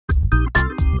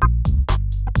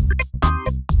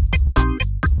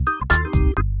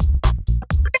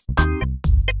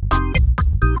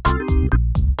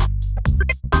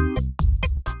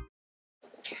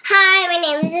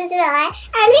Isabella,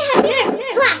 and we have your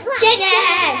black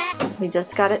chicken. We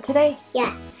just got it today.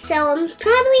 Yeah, so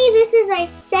probably this is our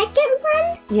second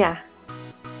one. Yeah.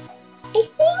 I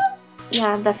think.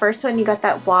 Yeah, the first one you got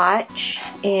that watch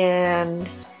and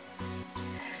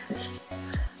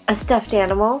a stuffed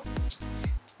animal.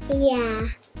 Yeah.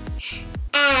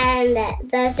 And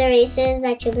those erasers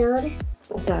that you build.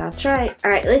 That's right.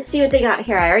 All right, let's see what they got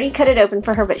here. I already cut it open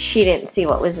for her, but she didn't see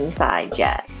what was inside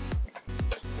yet.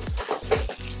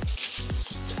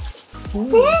 Ooh.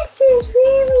 This is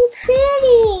really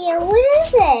pretty. What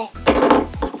is it?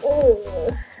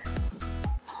 Ooh.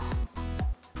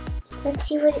 Let's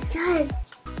see what it does.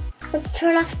 Let's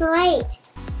turn off the light.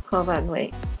 Hold on,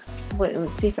 wait.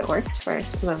 Let's see if it works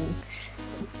first. Let me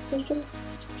see.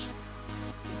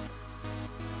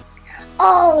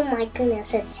 Oh my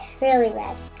goodness, it's really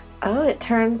red. Oh, it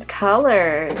turns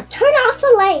colors. Turn off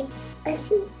the light. Let's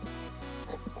see.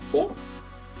 See?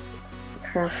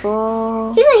 Purple.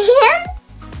 See my hands?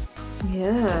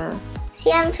 Yeah.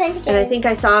 See, I'm trying to get And I it. think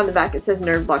I saw on the back it says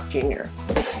Nerd Block Jr.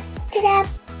 Ta-da.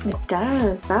 It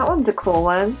does. That one's a cool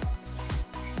one.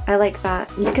 I like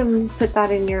that. You can put that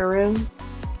in your room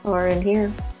or in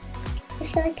here. I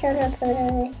feel like I'm gonna put it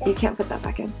over here. You can't put that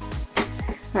back in.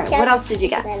 Alright, what else did you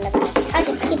get? I'll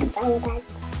just keep it in the bag.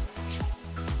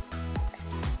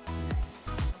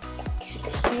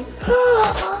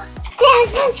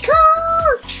 This is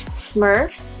cool!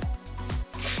 Smurfs.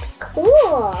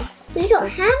 Cool. We don't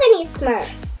have any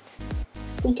Smurfs.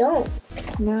 We don't.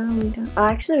 No, we don't. Oh,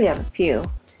 actually, we have a few.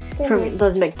 From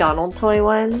those McDonald's toy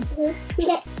ones.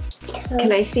 Yes.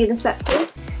 Can I see the set,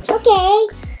 please? Okay.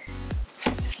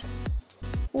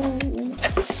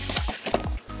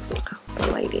 The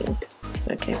lighting.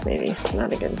 Okay, maybe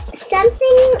not a good.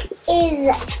 Something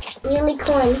is really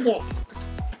cool in here.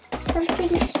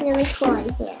 Something's really cool in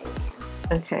here.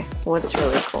 Okay, what's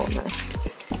really cool now?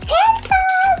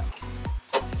 Pencils!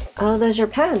 Oh, those are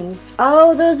pens.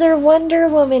 Oh, those are Wonder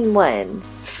Woman ones.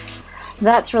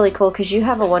 That's really cool because you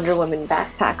have a Wonder Woman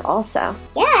backpack also.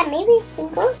 Yeah, maybe we can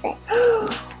go with it.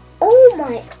 Oh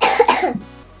my.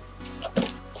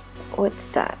 What's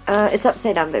that? It's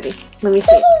upside down, baby. Let me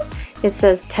see. It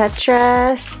says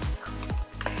Tetris.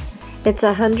 It's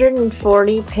a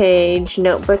 140-page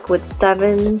notebook with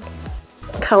 7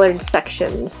 colored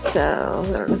sections. So, I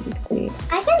don't know if you can see.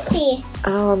 I can see.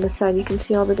 Oh, on the side you can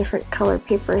see all the different color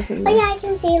papers. Oh yeah, I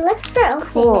can see. Let's start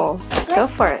opening Cool. it. Go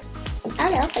for it. I'm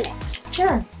gonna open it.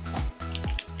 Sure.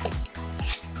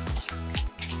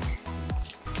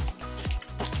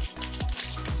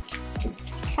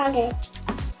 Found it.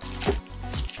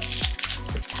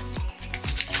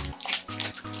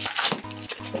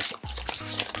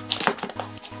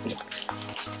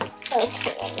 Okay,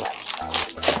 let's start.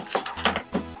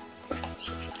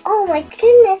 Oh my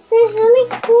goodness, there's really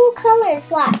cool colors.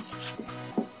 Watch.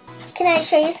 Can I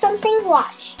show you something?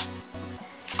 Watch.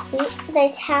 See,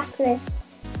 there's halfness.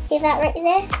 See that right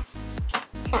there?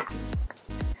 Half.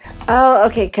 Oh,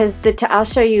 okay, because I'll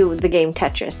show you the game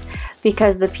Tetris.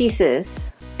 Because the pieces,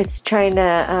 it's trying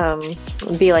to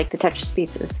be like the Tetris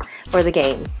pieces, or the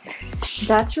game.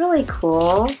 That's really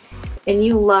cool. And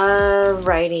you love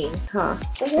writing, huh?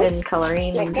 And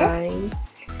coloring Like and this? drawing.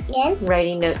 Again.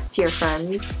 Writing notes to your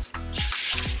friends.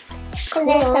 And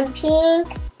there's some pink,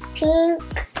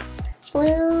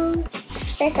 blue.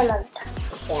 There's some other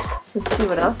colors, yeah. Let's see,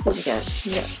 what else did you get?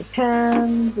 You got your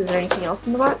pens. Is there anything else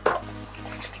in the box?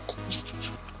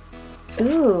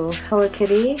 Ooh, Hello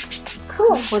Kitty.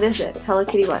 Cool. What is it? Hello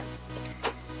Kitty what?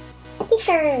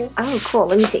 Stickers. Oh, cool.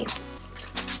 Let me see.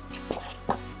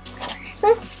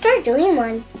 Let's start doing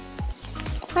one.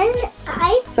 I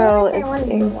So feel like I want to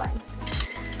do one.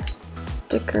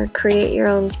 Sticker, create your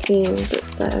own scenes, it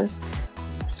says.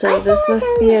 So I this feel like must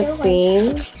I be a wanna do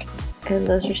scene. And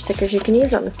those are stickers you can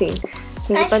use on the scene.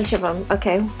 There's I- a bunch of them.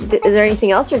 Okay. Is there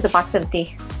anything else or is the box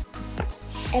empty?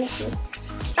 Empty.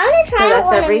 I want to So try that's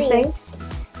one everything? of these.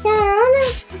 Yeah, I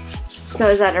want to try. So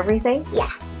is that everything? Yeah.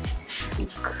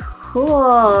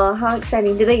 Cool. How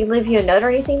exciting. Did they leave you a note or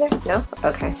anything there? No?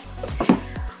 Okay.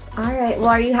 Alright. Well,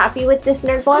 are you happy with this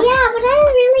nerd block? Yeah, but I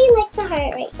really like the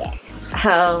heart right here.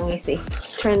 Oh, let me see.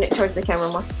 Turn it towards the camera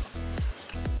more.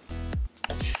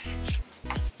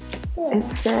 It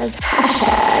says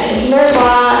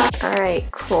 #NerdBlock.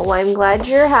 Alright, cool. Well, I'm glad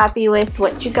you're happy with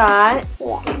what you got.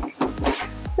 Yeah.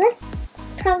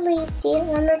 Let's probably see it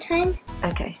one more time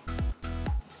Okay.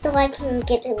 so I can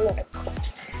get a little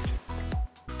closer.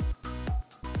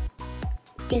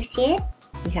 Do you see it?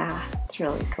 Yeah, it's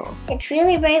really cool. It's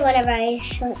really bright whenever I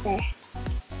show it there.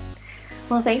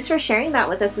 Well, thanks for sharing that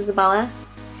with us, Isabella.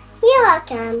 You're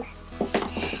welcome.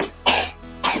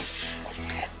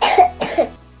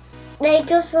 Thank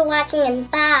you for watching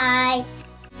and bye.